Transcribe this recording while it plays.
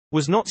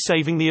Was not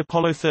saving the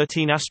Apollo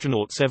 13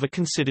 astronauts ever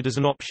considered as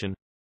an option?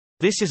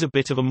 This is a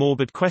bit of a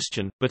morbid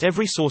question, but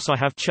every source I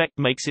have checked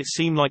makes it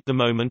seem like the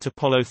moment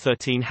Apollo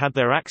 13 had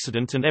their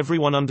accident and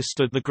everyone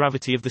understood the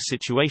gravity of the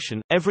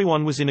situation,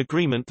 everyone was in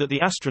agreement that the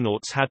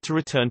astronauts had to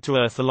return to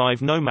Earth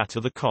alive no matter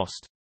the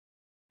cost.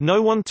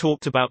 No one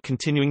talked about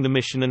continuing the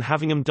mission and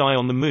having them die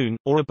on the Moon,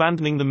 or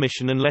abandoning the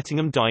mission and letting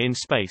them die in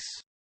space.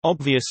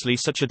 Obviously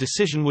such a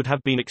decision would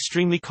have been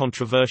extremely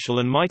controversial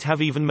and might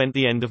have even meant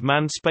the end of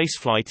manned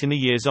spaceflight in the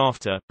years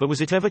after, but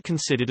was it ever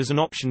considered as an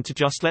option to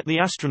just let the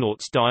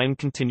astronauts die and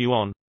continue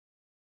on?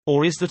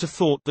 Or is that a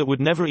thought that would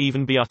never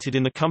even be uttered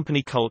in the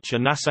company culture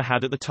NASA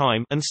had at the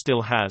time, and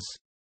still has?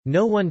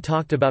 No one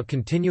talked about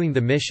continuing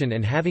the mission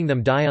and having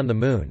them die on the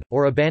Moon,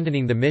 or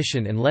abandoning the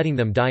mission and letting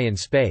them die in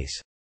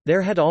space.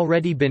 There had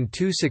already been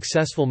 2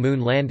 successful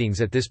Moon landings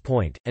at this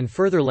point, and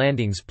further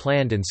landings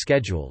planned and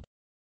scheduled.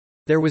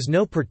 There was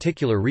no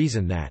particular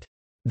reason that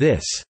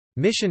this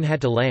mission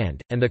had to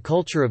land, and the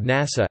culture of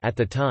NASA at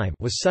the time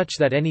was such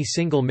that any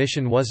single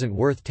mission wasn't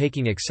worth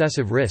taking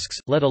excessive risks,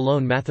 let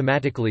alone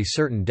mathematically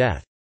certain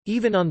death.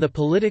 Even on the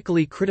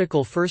politically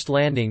critical first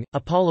landing,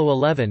 Apollo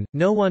 11,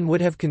 no one would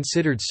have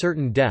considered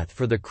certain death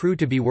for the crew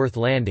to be worth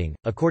landing.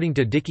 According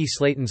to Dickie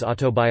Slayton's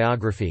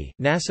autobiography,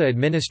 NASA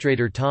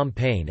Administrator Tom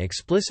Paine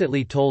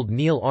explicitly told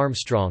Neil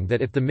Armstrong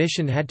that if the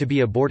mission had to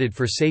be aborted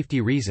for safety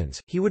reasons,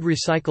 he would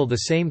recycle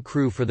the same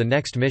crew for the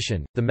next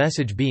mission, the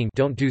message being,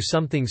 "Don't do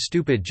something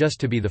stupid just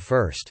to be the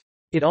first."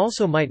 It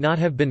also might not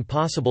have been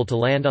possible to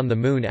land on the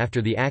Moon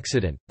after the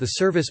accident, the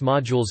service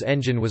module's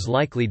engine was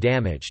likely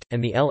damaged,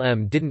 and the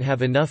LM didn't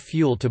have enough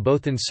fuel to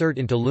both insert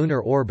into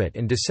lunar orbit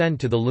and descend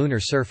to the lunar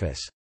surface.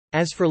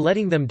 As for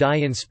letting them die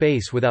in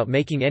space without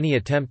making any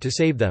attempt to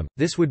save them,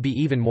 this would be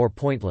even more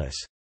pointless.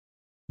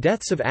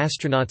 Deaths of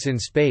astronauts in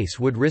space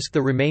would risk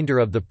the remainder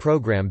of the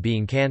program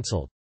being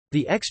cancelled.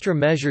 The extra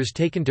measures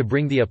taken to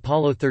bring the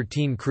Apollo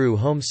 13 crew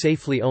home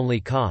safely only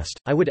cost,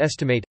 I would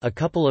estimate, a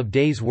couple of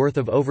days' worth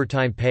of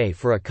overtime pay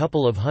for a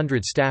couple of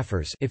hundred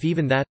staffers, if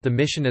even that, the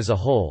mission as a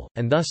whole,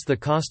 and thus the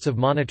costs of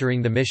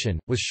monitoring the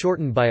mission, was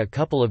shortened by a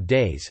couple of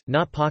days,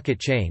 not pocket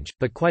change,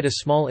 but quite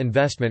a small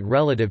investment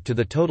relative to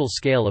the total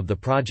scale of the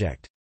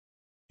project.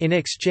 In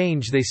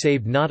exchange they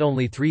saved not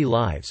only 3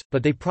 lives,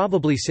 but they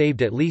probably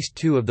saved at least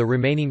 2 of the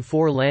remaining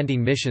 4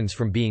 landing missions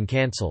from being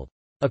cancelled.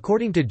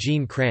 According to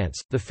Gene Kranz,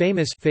 the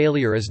famous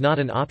 "failure is not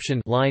an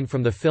option" line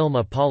from the film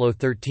Apollo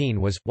 13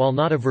 was, while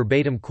not a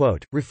verbatim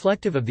quote,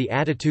 reflective of the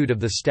attitude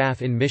of the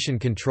staff in Mission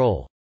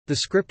Control. The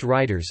script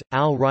writers,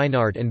 Al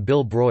Reinert and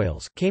Bill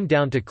Broyles, came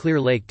down to Clear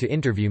Lake to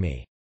interview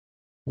me.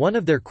 One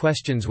of their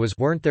questions was,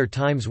 weren't there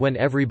times when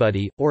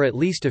everybody, or at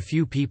least a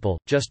few people,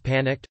 just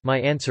panicked? My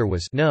answer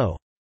was, no.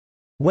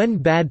 When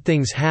bad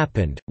things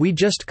happened, we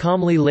just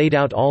calmly laid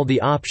out all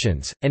the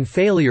options, and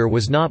failure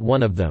was not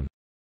one of them.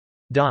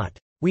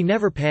 We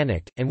never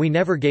panicked, and we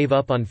never gave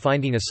up on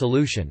finding a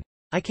solution.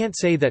 I can't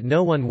say that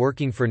no one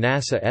working for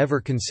NASA ever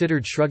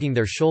considered shrugging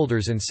their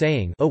shoulders and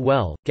saying, "Oh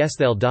well, guess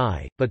they'll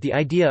die," but the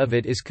idea of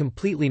it is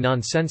completely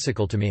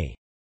nonsensical to me.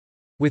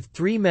 With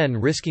 3 men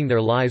risking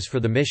their lives for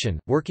the mission,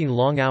 working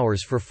long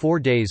hours for 4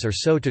 days or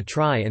so to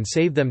try and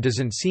save them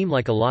doesn't seem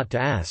like a lot to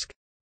ask.